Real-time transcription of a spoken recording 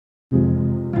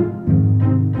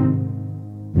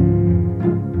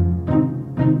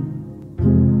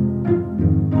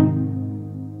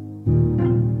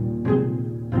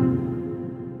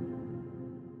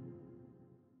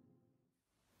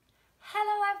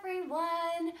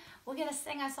everyone. We're going to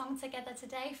sing a song together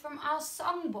today from our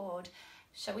songboard.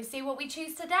 Shall we see what we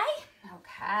choose today?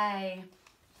 Okay.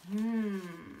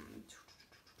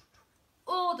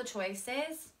 All the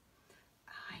choices.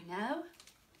 I know.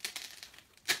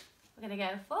 We're going to go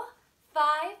for 5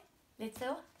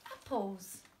 little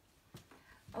apples.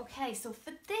 Okay, so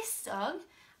for this song,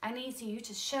 I need you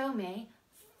to show me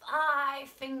 5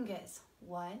 fingers.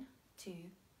 1, 2,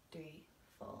 3,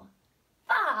 4,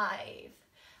 5.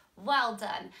 Well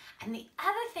done. And the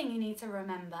other thing you need to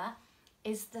remember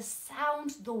is the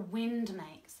sound the wind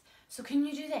makes. So can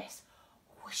you do this?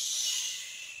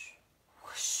 Whoosh,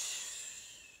 whoosh.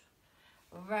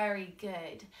 Very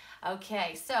good.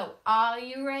 Okay, so are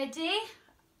you ready?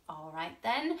 All right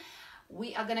then.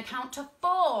 We are going to count to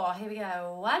 4. Here we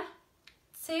go. 1,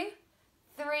 2,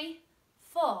 3,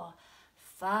 4.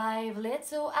 5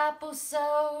 little apples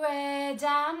so red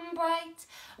and bright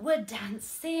were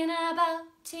dancing about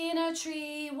in a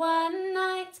tree one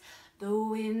night. The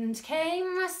wind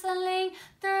came rustling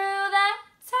through the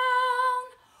town.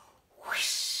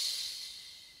 Whoosh!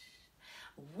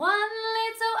 One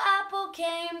little apple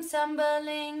came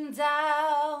tumbling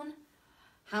down.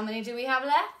 How many do we have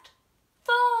left?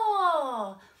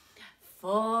 4.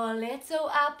 4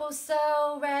 little apples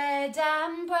so red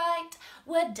and bright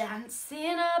were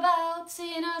dancing about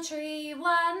in a tree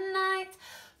one night.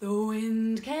 The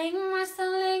wind came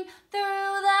rustling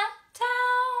through the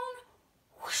town.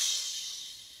 Whoosh!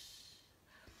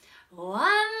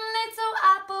 One little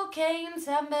apple came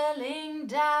tumbling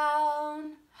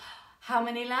down. How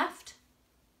many left?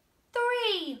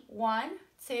 3. 1,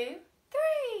 2,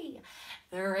 3.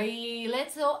 3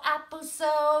 little apples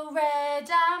so red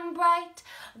and bright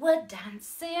were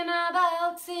dancing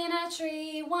about in a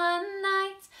tree one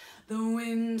night. The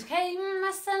wind came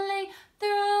rustling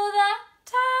through the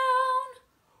town.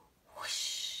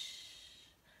 Whoosh!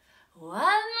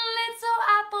 One little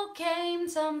apple came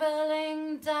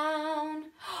tumbling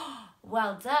down.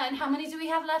 Well done. How many do we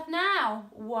have left now?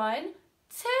 1,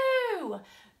 2.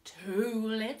 2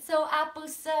 little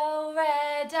apples so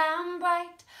red and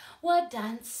bright were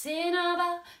dancing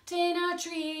about in a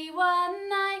tree one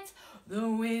night. The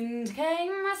wind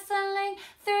came rustling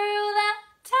through the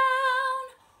town.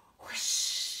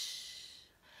 Whoosh!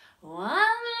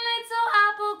 One little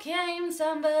apple came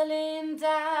tumbling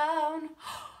down.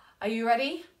 Are you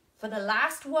ready for the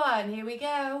last one? Here we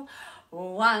go.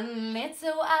 1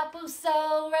 little apple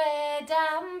so red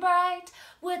and bright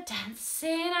were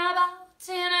dancing about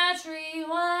in a tree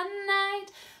one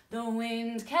night. The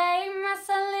wind came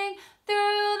rustling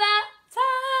through the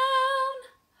town.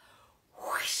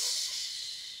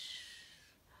 Whoosh!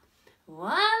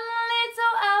 One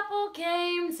little apple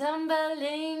came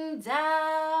tumbling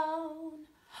down.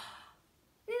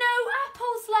 No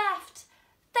apples left.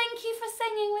 Thank you for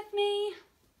singing with me.